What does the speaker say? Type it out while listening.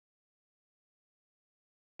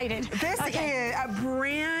This is a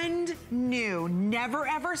brand new, never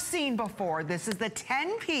ever seen before. This is the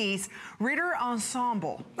 10-piece reader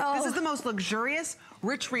ensemble. This is the most luxurious,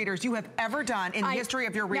 rich readers you have ever done in the history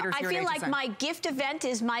of your readers here at HSN. I feel like my gift event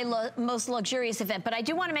is my most luxurious event, but I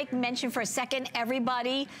do want to make mention for a second,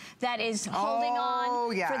 everybody that is holding on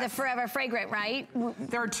for the Forever Fragrant, right?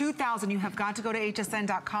 There are 2,000. You have got to go to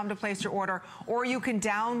hsn.com to place your order, or you can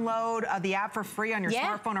download the app for free on your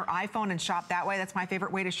smartphone or iPhone and shop that way. That's my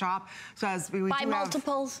favorite way to shop. So as we buy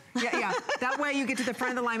multiples. That way you get to the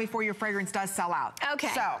front of the line before your fragrance does sell out. Okay.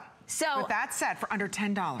 So with that said, for under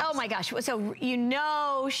 $10. Oh my gosh, so you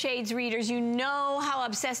know Shades readers, you know how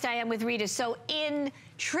obsessed I am with readers. So in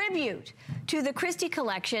tribute to the Christie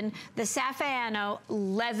collection, the Saffiano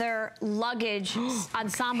leather luggage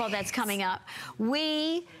ensemble that's coming up,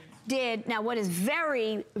 we did, now what is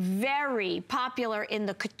very, very popular in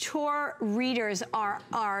the couture readers are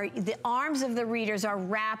the arms of the readers are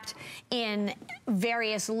wrapped in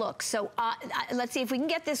various looks. So let's see if we can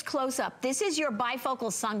get this close up. This is your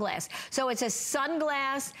bifocal sunglass. So it's a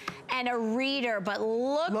sunglass and a reader, but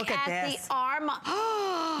look at the arm.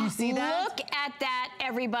 You see that? Look at that,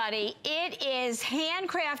 everybody. It is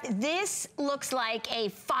handcrafted. This looks like a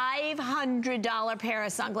 $500 pair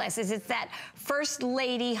of sunglasses. It's that First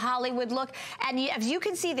Lady Hollywood look. And as you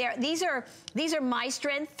can see there, these are My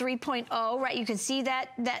Strength 3.0, right? You can see that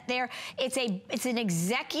there. It's an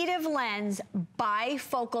executive lens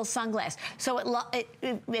bifocal sunglass. So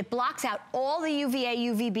it blocks out all the UVA,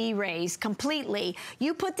 UVB rays completely.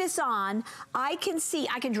 You put this on, I can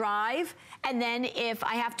drive, and then if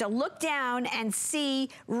I have to look down and see,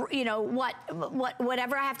 you know,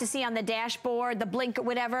 whatever I have to see on the dashboard, the blinker,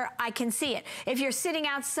 whatever, I can see it. If you're sitting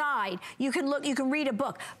outside, you can look, you can read a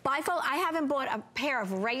book. Bifocal, I haven't bought a pair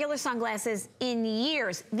of regular sunglasses in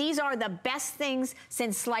years. These are the best things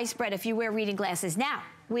since sliced bread if you wear reading glasses. Now,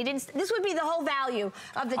 this would be the whole value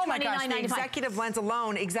of the $29.95. Oh my gosh, the executive lens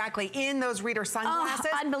alone, exactly, in those reader sunglasses.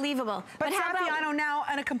 Oh, unbelievable. But Saffiano now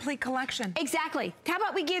in a complete collection. Exactly. How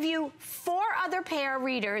about we give you 4 other pair of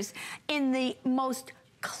readers in the most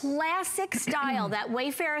classic style, that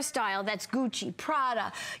Wayfarer style, that's Gucci,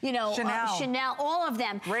 Prada, you know, Chanel, all of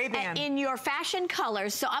them. Ray-Ban. In your fashion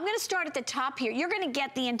colors. So I'm gonna start at the top here. You're gonna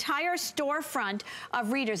get the entire storefront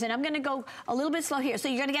of readers, and I'm gonna go a little bit slow here. So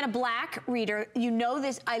you're gonna get a black reader. You know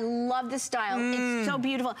this, I love this style. It's so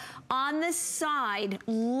beautiful. On the side,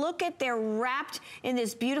 look at, they're wrapped in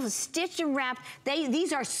this beautiful, stitched and wrapped.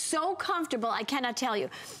 These are so comfortable, I cannot tell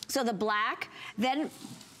you. So the black, then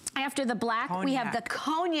after the black, we have the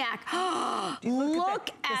cognac. Look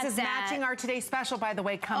at that. This is matching our today's special, by the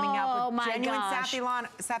way, coming up with genuine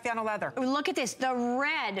Saffiano leather. Look at this, the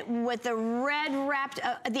red with the red wrapped,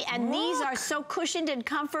 and these are so cushioned and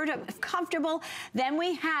comfortable. Then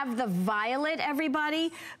we have the violet,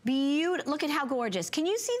 everybody. Look at how gorgeous. Can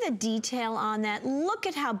you see the detail on that? Look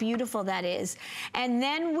at how beautiful that is. And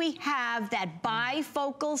then we have that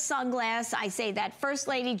bifocal sunglass. I say that First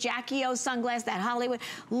Lady Jackie O sunglass, that Hollywood.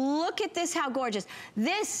 Look at this, how gorgeous.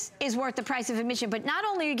 This is worth the price of admission, but not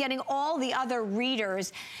only are you getting all the other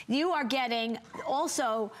readers, you are getting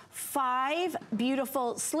also 5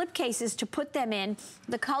 beautiful slip cases to put them in.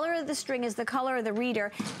 The color of the string is the color of the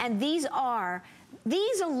reader, and these alone,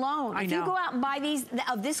 if you go out and buy these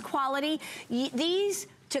of this quality, these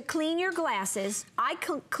to clean your glasses, I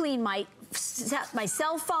clean my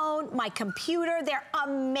cell phone, my computer, they're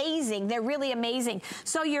amazing. They're really amazing.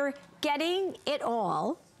 So you're getting it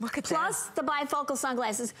all. Look at plus the bifocal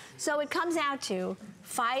sunglasses. So it comes out to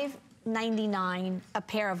 $5.99 a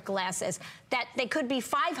pair of glasses. That they could be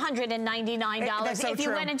 $599 if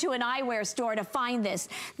you went into an eyewear store to find this.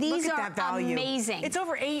 These are amazing. It's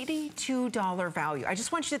over $82 value. I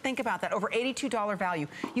just want you to think about that, over $82 value.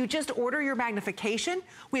 You just order your magnification.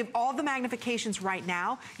 We have all the magnifications right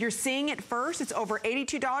now. You're seeing it first. It's over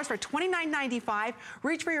 $82 for $29.95.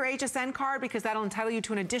 Reach for your HSN card because that'll entitle you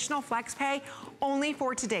to an additional flex pay only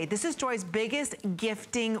for today. This is Joy's biggest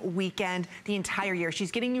gifting weekend the entire year.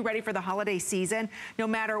 She's getting you ready for the holiday season. No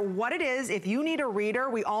matter what it is, if you need a reader,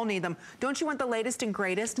 we all need them. Don't you want the latest and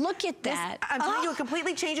greatest? Look at that. I'm telling you, it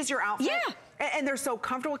completely changes your outfit. Yeah. And they're so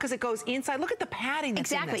comfortable because it goes inside. Look at the padding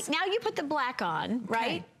that's in this. Now you put the black on,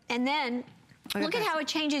 right? And then look at how it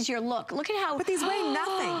changes your look. Look at how... But these weigh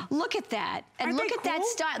nothing. Look at that. And look at that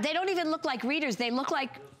style. They don't even look like readers. They look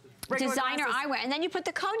like designer glasses. eyewear. And then you put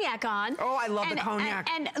the cognac on. Oh, I love the cognac.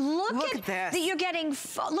 And look at this. You're getting,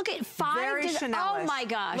 look at 5. Very Chanel-ish. Oh my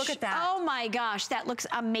gosh. Look at that. Oh my gosh, that looks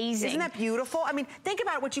amazing. Isn't that beautiful? I mean, think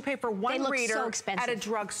about what you pay for one reader so expensive. at a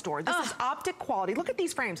drugstore. This is optic quality. Look at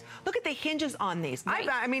these frames. Look at the hinges on these. Right.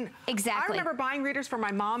 I mean, exactly. I remember buying readers for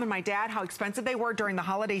my mom and my dad, how expensive they were during the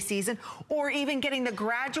holiday season, or even getting the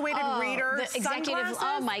graduated reader the executive, sunglasses.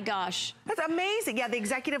 oh my gosh. That's amazing. Yeah, the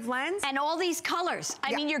executive lens. And all these colors.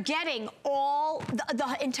 I mean, you're getting all,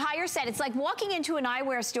 the entire set. It's like walking into an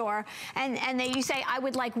eyewear store and you say, I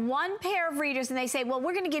would like 1 pair of readers, and they say, well,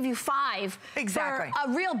 we're gonna give you 5 exactly.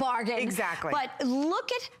 for a real bargain. Exactly. But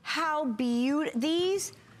look at how beautiful,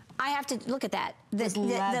 these, I have to look at that. The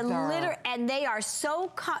litter, and they are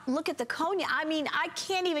so, look at the cognac. I mean, I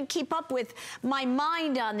can't even keep up with my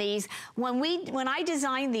mind on these. When I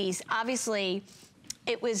designed these, obviously,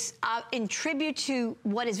 it was in tribute to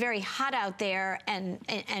what is very hot out there and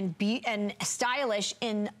stylish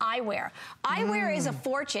in eyewear. Eyewear is a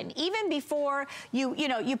fortune, even before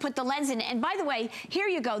you put the lens in. And by the way, here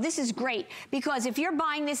you go. This is great, because if you're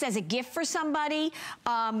buying this as a gift for somebody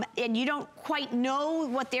and you don't quite know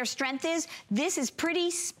what their strength is, this is pretty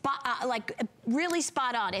really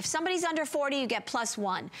spot on. If somebody's under 40, you get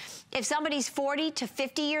 +1. If somebody's 40 to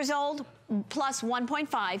 50 years old, plus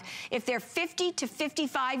 1.5. If they're 50 to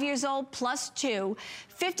 55 years old, +2.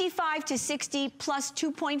 55 to 60, plus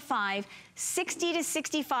 2.5. 60 to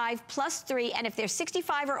 65, +3. And if they're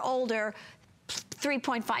 65 or older,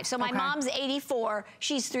 3.5. So my mom's 84,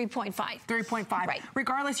 she's 3.5. 3.5. Right.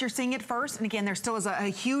 Regardless, you're seeing it first. And again, there still is a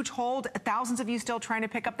huge hold. Thousands of you still trying to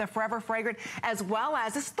pick up the Forever Fragrant, as well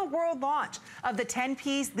as this is the world launch of the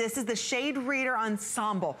 10-piece. This is the Shade Reader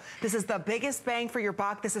Ensemble. This is the biggest bang for your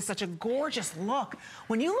buck. This is such a gorgeous look.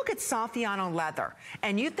 When you look at Saffiano leather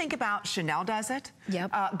and you think about Chanel does it,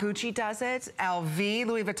 Gucci does it, LV,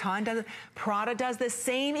 Louis Vuitton does it, Prada does the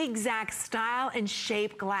same exact style and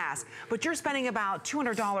shape glass, but you're spending about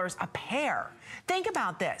 $200 a pair. Think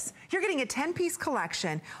about this. You're getting a 10-piece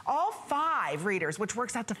collection, all 5 readers, which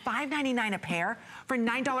works out to $5.99 a pair for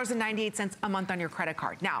 $9.98 a month on your credit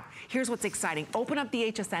card. Now, here's what's exciting. Open up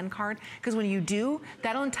the HSN card, because when you do,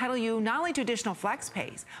 that'll entitle you not only to additional flex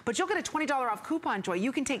pays, but you'll get a $20 off coupon, Joy.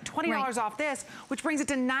 You can take $20 off this, which brings it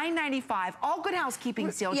to $9.95. All Good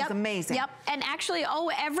Housekeeping seal, which is amazing. And actually,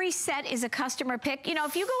 every set is a customer pick. You know,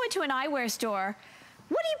 if you go into an eyewear store,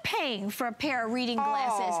 what are you paying for a pair of reading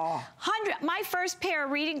glasses? My first pair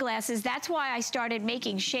of reading glasses, that's why I started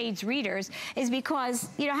making Shades readers, is because,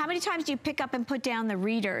 you know, how many times do you pick up and put down the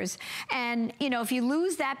readers? And, you know, if you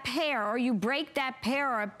lose that pair or you break that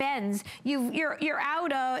pair or it bends, you're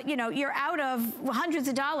out of, you know, you're out of hundreds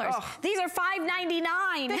of dollars. These are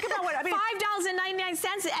 $5.99. Think about what, I mean,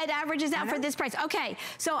 $5.99 it averages out for this price. Okay,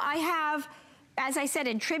 so I have, as I said,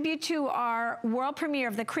 in tribute to our world premiere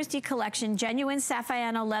of the Christie collection, genuine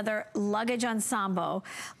Saffiano leather luggage ensemble.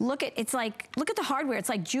 Look at the hardware. It's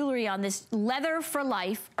like jewelry on this. Leather for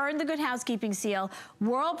life. Earn the Good Housekeeping seal.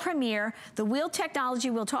 World premiere. The wheel technology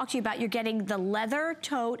we'll talk to you about. You're getting the leather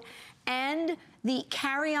tote and the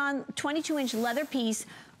carry-on 22-inch leather piece.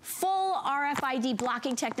 Full RFID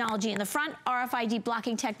blocking technology in the front, RFID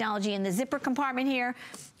blocking technology in the zipper compartment here.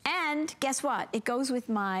 And guess what? It goes with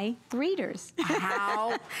my readers.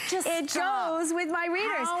 How? It goes with my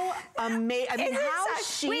readers. How amazing. I mean, how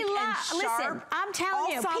chic and sharp. Listen, I'm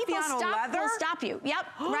telling you, people will stop you. Yep,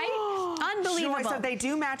 right? Unbelievable. Joy, so they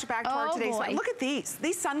do match back to our today's one. Look at these.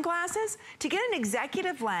 These sunglasses, to get an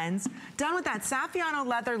executive lens done with that Saffiano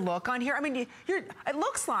leather look on here. I mean, it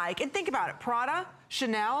looks like, and think about it, Prada,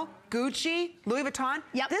 Chanel, Gucci, Louis Vuitton.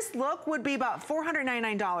 This look would be about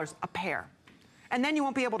 $499 a pair. And then you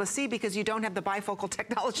won't be able to see because you don't have the bifocal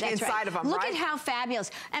technology inside of them, Look at how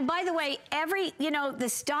fabulous. And by the way, the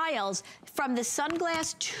styles from the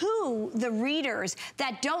sunglass to the readers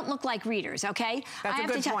that don't look like readers, okay? That's a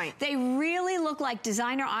good point. They really look like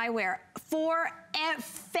designer eyewear for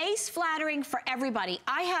face flattering for everybody.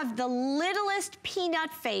 I have the littlest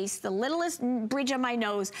peanut face, the littlest bridge on my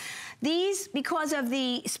nose. These, because of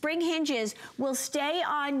the spring hinges, will stay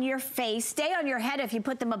on your face, stay on your head if you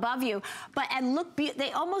put them above you, and look,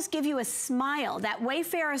 they almost give you a smile, that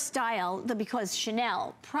Wayfarer style, because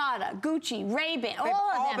Chanel, Prada, Gucci, Ray-Ban, all of them.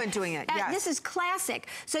 They've all been doing it, yes. This is classic.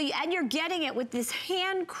 So, and you're getting it with this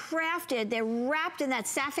handcrafted, they're wrapped in that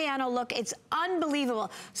Saffiano look. It's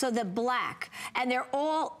unbelievable. So the black, and they're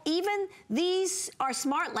all, even these are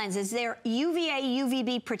smart lenses. They're UVA,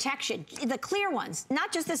 UVB protection. The clear ones,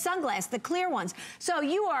 not just the sunglass, the clear ones. So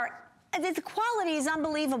the quality is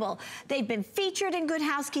unbelievable. They've been featured in Good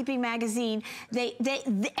Housekeeping magazine.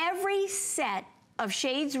 Every set of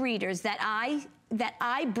Shades readers that I that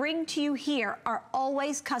I bring to you here are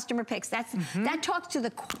always customer picks. That talks to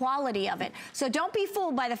the quality of it. So don't be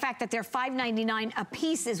fooled by the fact that they're $5.99 a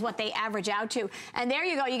piece is what they average out to. And there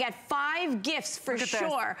you go, you get 5 gifts for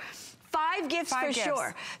sure. 5 gifts for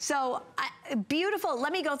sure. So beautiful.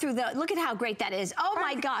 Let me go through look at how great that is. Oh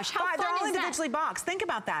my gosh, how fun is that? They're all individually boxed. Think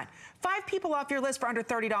about that. 5 people off your list for under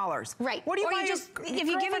 $30. Right. What do you or you just, if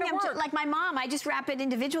you're giving them to, like my mom, I just wrap it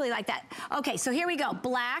individually like that. Okay, so here we go.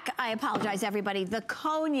 Black, I apologize everybody. The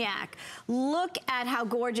cognac. Look at how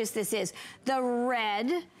gorgeous this is. The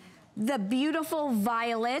red, the beautiful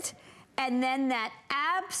violet, and then that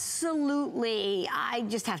absolutely, I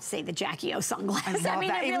just have to say the Jackie O sunglasses. I mean,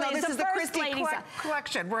 that. Even really though this is the Christy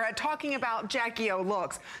collection. We're talking about Jackie O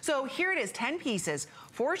looks. So here it is, 10 pieces,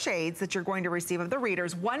 4 shades that you're going to receive of the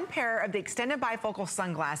readers, 1 pair of the extended bifocal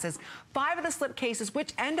sunglasses, 5 of the slip cases,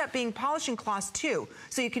 which end up being polishing cloths too.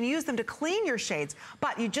 So you can use them to clean your shades,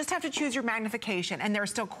 but you just have to choose your magnification. And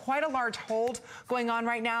there's still quite a large hold going on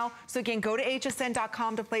right now. So again, go to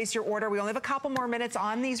hsn.com to place your order. We only have a couple more minutes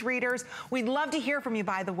on these readers. We'd love to hear from you,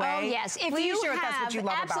 by the way. Oh, yes. If Please you share with us what you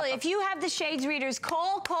love absolutely, about them. if you have the shades readers,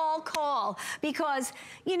 call. Because,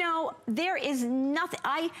 you know, there is nothing.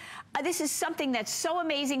 This is something that's so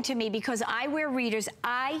amazing to me because I wear readers.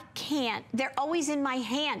 I can't. They're always in my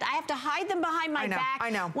hand. I have to hide them behind my back. I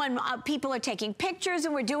know. When people are taking pictures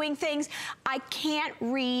and we're doing things, I can't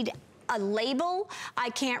read a label. I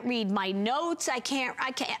can't read my notes. I can't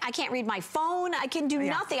read my phone. I can do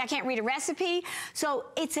nothing. I can't read a recipe. So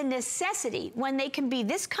it's a necessity when they can be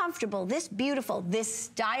this comfortable, this beautiful, this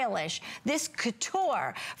stylish, this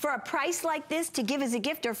couture for a price like this to give as a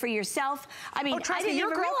gift or for yourself. I mean, I didn't even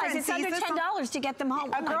realize it's under $10 to get them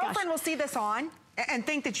home. A girlfriend will see this on and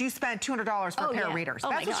think that you spent $200 for a pair of readers.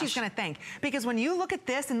 That's what she's gonna think. Because when you look at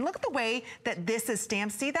this and look at the way that this is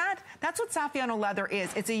stamped, see that? That's what Saffiano leather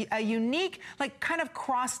is. It's a unique, like kind of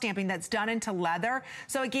cross stamping that's done into leather.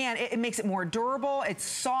 So again, it makes it more durable, it's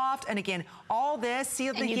soft, and again, all this, see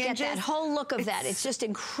the hinges? And you get that whole look of that. It's just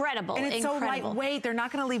incredible. And it's so lightweight, they're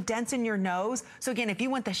not gonna leave dents in your nose. So again, if you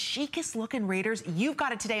want the chicest looking readers, you've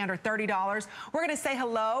got it today under $30. We're gonna say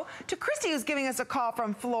hello to Christy, who's giving us a call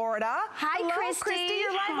from Florida. Hi, Christy. Christy,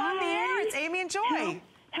 you're live on the air. It's Amy and Joy.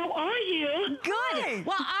 How are you? Good. Hi.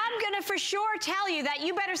 Well, I'm going to for sure tell you that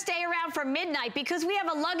you better stay around for midnight because we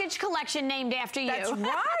have a luggage collection named after you. That's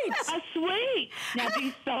right. That's sweet. Now, do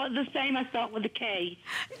you spell it the same? I spell it with a K.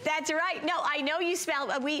 That's right. No, I know you spell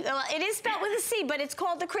it is spelled with a C, but it's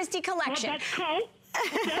called the Christy Collection. Well, that's cool.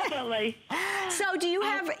 Definitely. So do you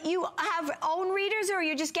have own readers or are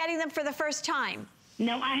you just getting them for the first time?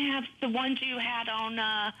 No, I have the ones you had on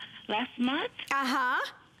last month. Uh-huh.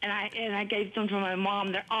 And I gave them to my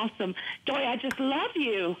mom. They're awesome. Joy, I just love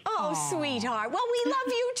you. Oh, sweetheart. Well, we love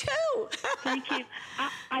you too. Thank you.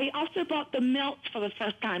 I also bought the melts for the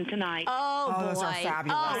first time tonight. Oh, boy. Those are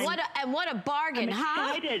fabulous. Oh, what a bargain,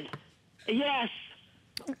 I'm excited. Yes.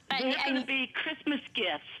 They're going to and be Christmas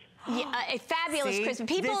gifts. Yeah, a fabulous Christmas.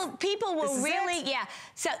 People will really,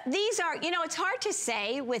 So these are, you know, it's hard to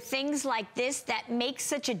say with things like this that make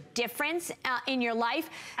such a difference in your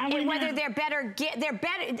life, and whether they're better.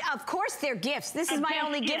 Of course, they're gifts. This is my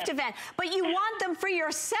only gift event, but you want them for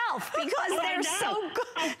yourself because they're so good.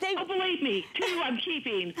 Oh, believe me, 2 I'm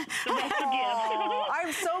keeping. The rest are gifts.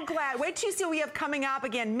 I'm so glad. Wait till you see what we have coming up.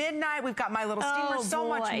 Again, midnight. We've got My Little Steamer, so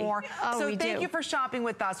much more. So thank you for shopping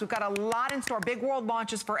with us. We've got a lot in store. Big world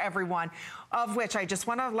launches for everyone, of which I just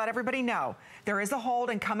want to let everybody know there is a hold,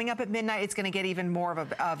 and coming up at midnight, it's going to get even more of a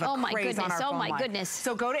craze on our phone line. Oh my goodness!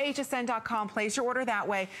 So go to hsn.com, place your order that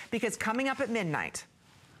way, because coming up at midnight,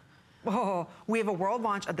 we have a world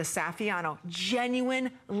launch of the Saffiano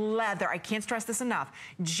genuine leather. I can't stress this enough.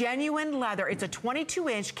 Genuine leather. It's a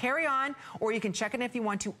 22-inch carry-on, or you can check it if you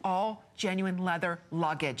want to, all genuine leather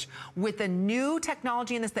luggage with the new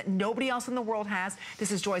technology in this that nobody else in the world has.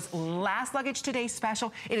 This is Joy's last luggage today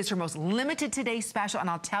special. It is her most limited today special, and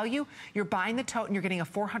I'll tell you, you're buying the tote and you're getting a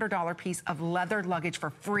 $400 piece of leather luggage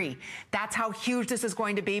for free. That's how huge this is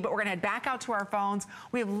going to be, but we're gonna head back out to our phones.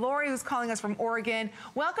 We have Lori who's calling us from Oregon.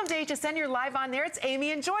 Welcome to HSN, you're live on there. It's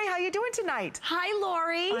Amy and Joy. How you doing tonight? Hi,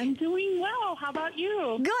 Lori. I'm doing well. How about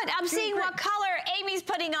you? Good. I'm seeing what color Amy's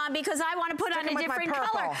putting on because I want to put on a different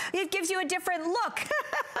color. It gives you a different look.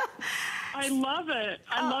 I love it.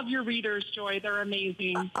 I love your readers, Joy. They're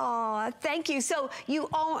amazing. Oh, thank you. So you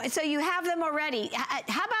have them already.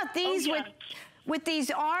 How about these with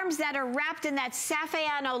these arms that are wrapped in that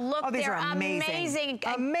Saffiano look? Oh, these are amazing.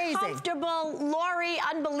 Amazing. Comfortable, Lori,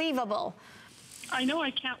 unbelievable. I know,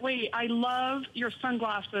 I can't wait. I love your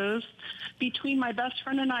sunglasses. between my best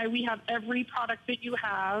friend and I, we have every product that you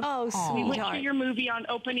have. Oh, we went sweetheart. to your movie on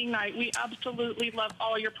opening night. We absolutely love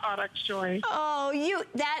all your products, Joy. Oh,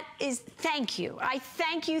 thank you. I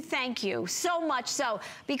thank you so much so,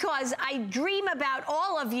 because I dream about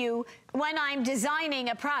all of you when I'm designing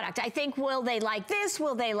a product. I think, will they like this?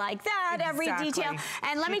 Will they like that? Exactly. Every detail.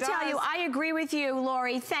 And let me tell you, I agree with you,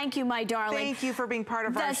 Lori. Thank you, my darling. Thank you for being part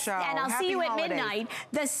of our show. And I'll Happy see you holidays. at midnight.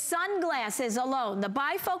 The sunglasses alone, the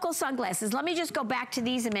bifocal sunglasses. Let me just go back to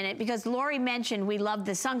these a minute, because Lori mentioned we love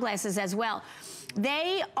the sunglasses as well.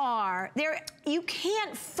 You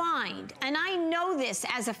can't find, and I know this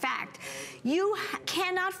as a fact, you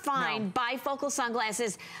cannot find bifocal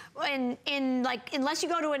sunglasses unless you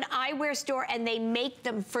go to an eyewear store and they make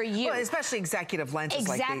them for you. Well, especially executive lenses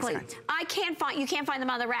like these. Exactly. You can't find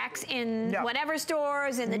them on the racks in whatever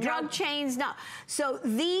stores, in the drug chains, no. So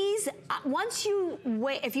these,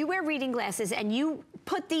 if you wear reading glasses and you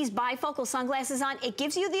put these bifocal sunglasses on, it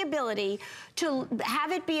gives you the ability to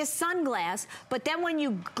have it be a sunglass, but then when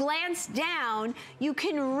you glance down, you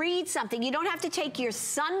can read something. You don't have to take your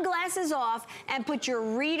sunglasses off and put your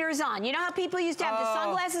readers on. You know how people used to have the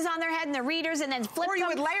sunglasses on their head and the readers and then flip them? Or you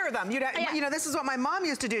would layer them. You'd have, you know, this is what my mom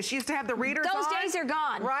used to do. She used to have the readers on. Those days are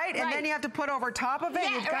gone. Right? And then you have to put over top of it,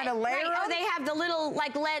 and you kind of layer them. Oh, they have the little,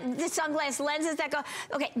 the sunglass lenses that go,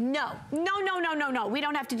 okay, no. We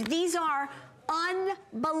don't have to do, these are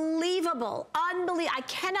unbelievable. I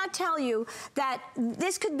cannot tell you that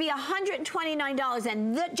this could be $129,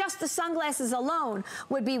 and just the sunglasses alone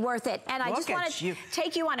would be worth it. And I just want to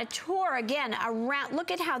take you on a tour again around.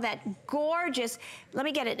 Look at how that gorgeous, let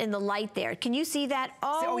me get it in the light there. Can you see that?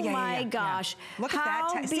 Oh, my gosh. Look at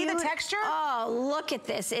that. See the texture? Oh, look at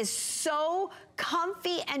this. It's so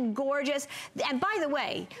comfy and gorgeous. And by the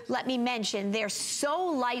way, let me mention, they're so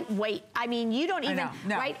lightweight. I mean, you don't even,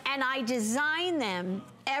 right? And I design them.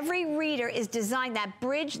 Every reader is designed, that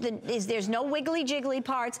bridge, there's no wiggly jiggly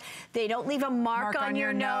parts. They don't leave a mark on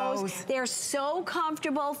your nose. They're so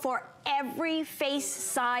comfortable for every face,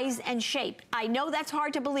 size, and shape. I know that's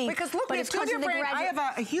hard to believe. Because look, we have two different, I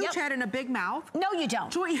have a huge head and a big mouth. No, you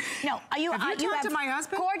don't. No, you have to my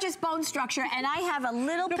husband? Gorgeous bone structure, and I have a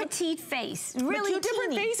little petite face. Really two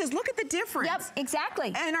different faces. Look at the difference. Yep,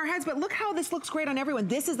 exactly. And our heads, but look how this looks great on everyone.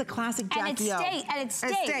 This is the classic Jackie O. And it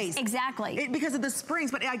stays. Exactly. Because of the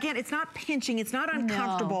springs, but again, it's not pinching, it's not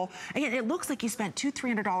uncomfortable. No. Again, it looks like you spent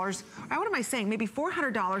 $200-300, what am I saying, maybe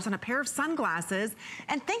 $400 on a pair of sunglasses.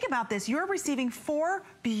 And think about this, you're receiving 4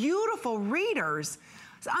 beautiful readers.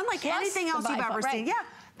 So unlike anything else you've ever seen. Yeah.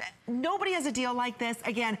 Nobody has a deal like this.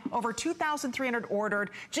 Again, over 2,300 ordered.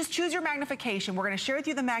 Just choose your magnification. We're going to share with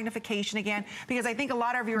you the magnification again, because I think a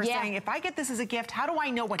lot of you are saying, if I get this as a gift, how do I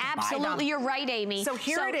know what to buy them? Absolutely, you're right, Amy. So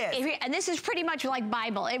here it is. And this is pretty much like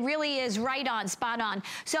Bible. It really is right on, spot on.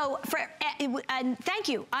 So, and thank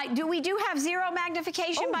you. We do have 0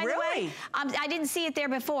 magnification, by the way. I didn't see it there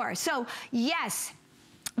before. So, yes.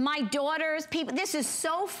 My daughters, people, this is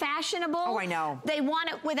so fashionable. Oh, I know. They want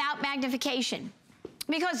it without magnification.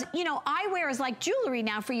 Because, you know, eyewear is like jewelry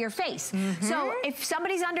now for your face. So if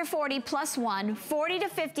somebody's under 40 plus 1, 40 to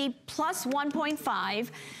 50 plus 1.5,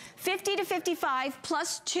 50 to 55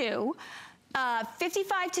 plus 2,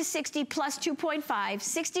 55 to 60 plus 2.5,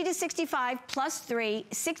 60 to 65 plus 3,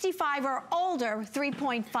 65 or older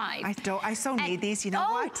 3.5. I so need these. You know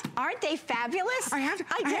what? Aren't they fabulous? I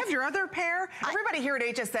have your other pair. Everybody here at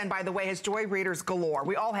HSN, by the way, has Joy readers galore.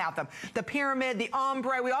 We all have them. The pyramid, the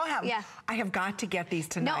ombre, we all have them. Yeah. I have got to get these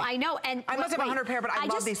tonight. No, I know. And I must have 100 pair, but I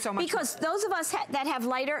love these so much. Because those of us that have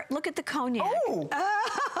lighter, look at the cognac. Oh!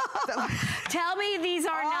 Tell me these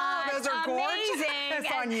are not those are amazing.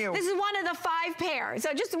 Gorgeous on you. This is one of the 5 pairs,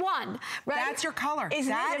 so just one, right? That's your color. Isn't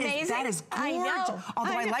that amazing? That is gorgeous. I know.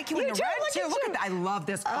 Although I like you in the red too. Look at that. I love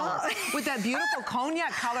this color. With that beautiful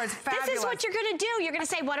cognac color, it's fabulous. This is what you're gonna do. You're gonna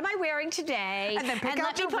say, what am I wearing today? And then pick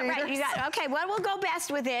out your readers. Okay, what will go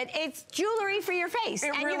best with it? It's jewelry for your face.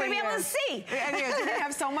 And you're gonna be able to see. It is. You're gonna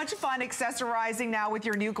have so much fun accessorizing now with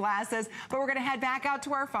your new glasses. But we're gonna head back out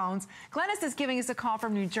to our phones. Glennis is giving us a call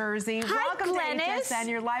from New Jersey. Hi, Welcome Glennis. to HSN.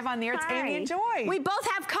 You're live on the air. It's Amy and Joy. We both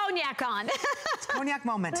have cognac on. It's cognac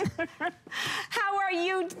moment. How are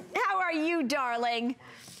you? How are you, darling?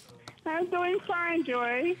 I'm doing fine,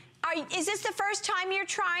 Joy. Is this the first time you're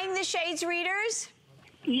trying the Shades readers?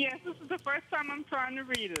 Yes, this is the first time I'm trying to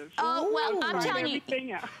read it. Oh, well, I'm telling you,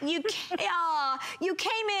 you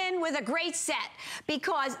came in with a great set,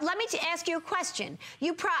 because let me ask you a question.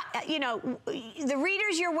 You know, the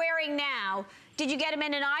readers you're wearing now, did you get them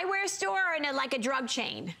in an eyewear store or in like a drug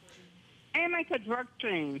chain? And like a drug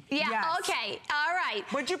chain. Yeah, yes. Okay, all right.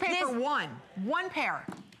 What'd you pay for one pair?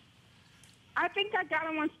 I think I got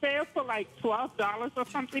them on sale for like $12 or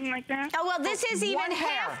something like that. Oh, well, this is even one pair.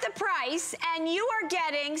 half the price, and you are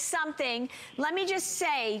getting something, let me just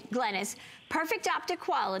say, Glennis, perfect optic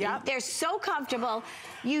quality. Yep. They're so comfortable.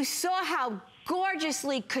 You saw how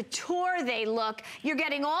gorgeously couture they look. You're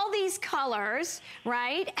getting all these colors,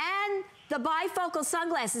 right? And the bifocal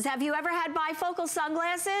sunglasses. Have you ever had bifocal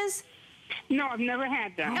sunglasses? No, I've never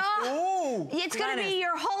had them. Oh, it's going to be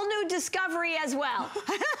your whole new discovery as well.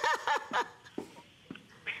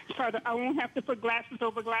 So I won't have to put glasses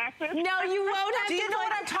over glasses? No, you won't have to. Do you know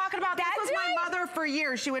what I'm talking about? This was my mother for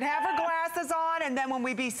years. She would have her glasses on, and then when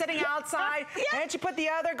we'd be sitting outside, and she put the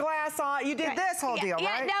other glass on. You did this whole deal, right?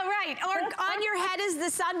 Yeah, no, right. Or on your head is the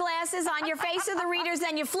sunglasses, on your face are the readers,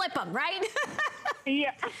 then you flip them, right?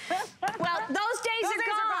 Yeah. Well, those days are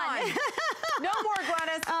gone. No more,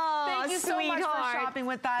 Glennis. Oh, thank you so much for sweetheart. shopping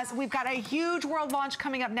with us. We've got a huge world launch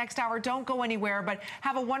coming up next hour. Don't go anywhere, but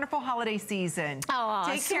have a wonderful holiday season. Oh,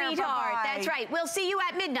 Take care. sweetheart. Bye-bye. That's right. We'll see you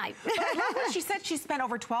at midnight. But I love what she said. She spent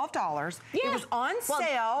over $12. Yeah. It was on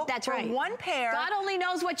sale that's for right. one pair God only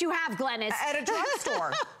knows what you have, Glennis. at a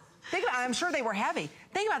drugstore. Think about, I'm sure they were heavy.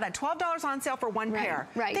 Think about that, $12 on sale for one pair.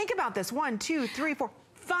 Right. Think about this, 1, 2, 3, 4,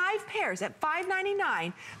 5 pairs at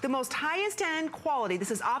 $5.99. The most highest end quality,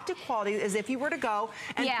 this is optic quality, as if you were to go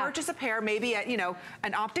and purchase a pair maybe at, you know,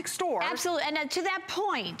 an optic store. Absolutely, and to that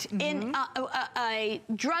point, in a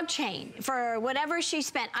drug chain, for whatever she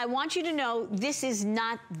spent, I want you to know this is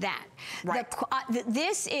not that. Right.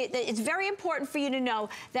 It's very important for you to know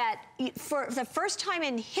that for the first time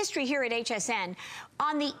in history here at HSN,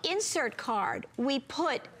 on the insert card, we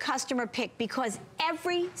put customer pick because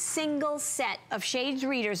every single set of Shades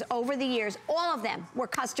readers over the years, all of them were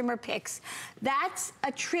customer picks. That's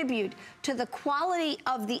a tribute to the quality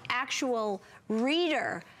of the actual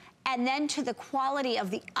reader and then to the quality of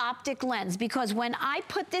the optic lens. Because when I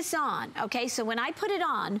put this on, okay, so when I put it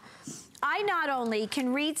on, I not only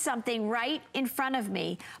can read something right in front of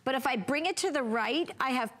me, but if I bring it to the right,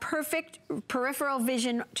 I have perfect peripheral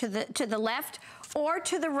vision to the left or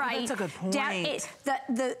to the right. That's a good point.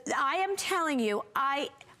 I am telling you, I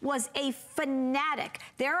was a fanatic.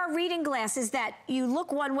 There are reading glasses that you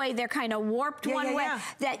look one way, they're kind of warped one way,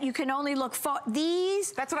 that you can only look for.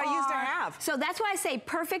 These That's what I used to have. So that's why I say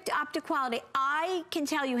perfect optic quality. I can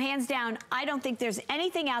tell you hands down, I don't think there's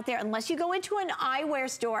anything out there unless you go into an eyewear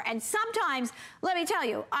store. And sometimes, let me tell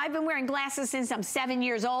you, I've been wearing glasses since I'm 7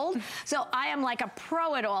 years old, so I am like a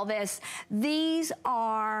pro at all this. These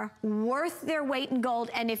are worth their weight in gold.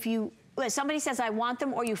 And if somebody says I want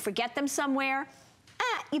them or you forget them somewhere,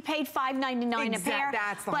 you paid $5.99 a pair.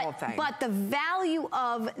 That's the whole thing. But the value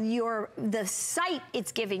of the sight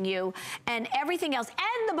it's giving you and everything else,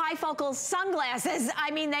 and the bifocal sunglasses, I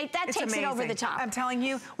mean, that takes amazing. It over the top. I'm telling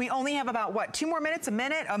you, we only have about, what, 2 more minutes? A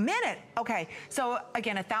minute? A minute. Okay, so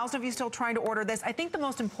again, 1,000 of you still trying to order this. I think the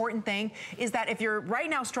most important thing is that if you're right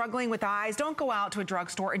now struggling with eyes, don't go out to a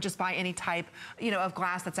drugstore and just buy any type, you know, of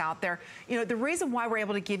glass that's out there. You know, the reason why we're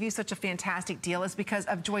able to give you such a fantastic deal is because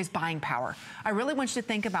of Joy's buying power. I really want you to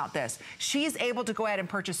think about this. She's able to go ahead and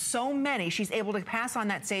purchase so many. She's able to pass on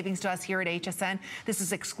that savings to us here at HSN. This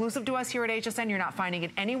is exclusive to us here at HSN. You're not finding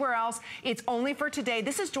it anywhere else. It's only for today.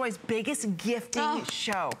 This is Joy's biggest gifting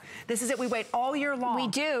show. This is it. We wait all year long. We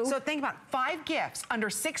do. So think about 5 gifts under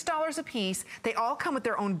 $6 a piece. They all come with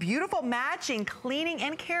their own beautiful matching cleaning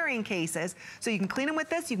and carrying cases. So you can clean them with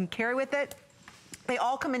this. You can carry with it. They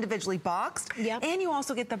all come individually boxed. Yep. And you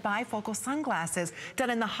also get the bifocal sunglasses done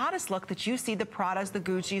in the hottest look that you see the Pradas, the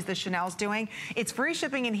Gucci's, the Chanel's doing. It's free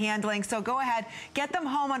shipping and handling, so go ahead, get them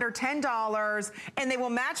home under $10, and they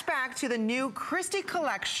will match back to the new Christie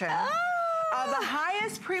collection. Of the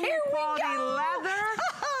highest premium quality leather.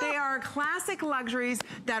 They are classic luxuries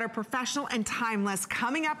that are professional and timeless.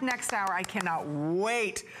 Coming up next hour, I cannot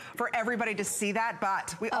wait for everybody to see that,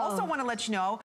 but we also want to let you know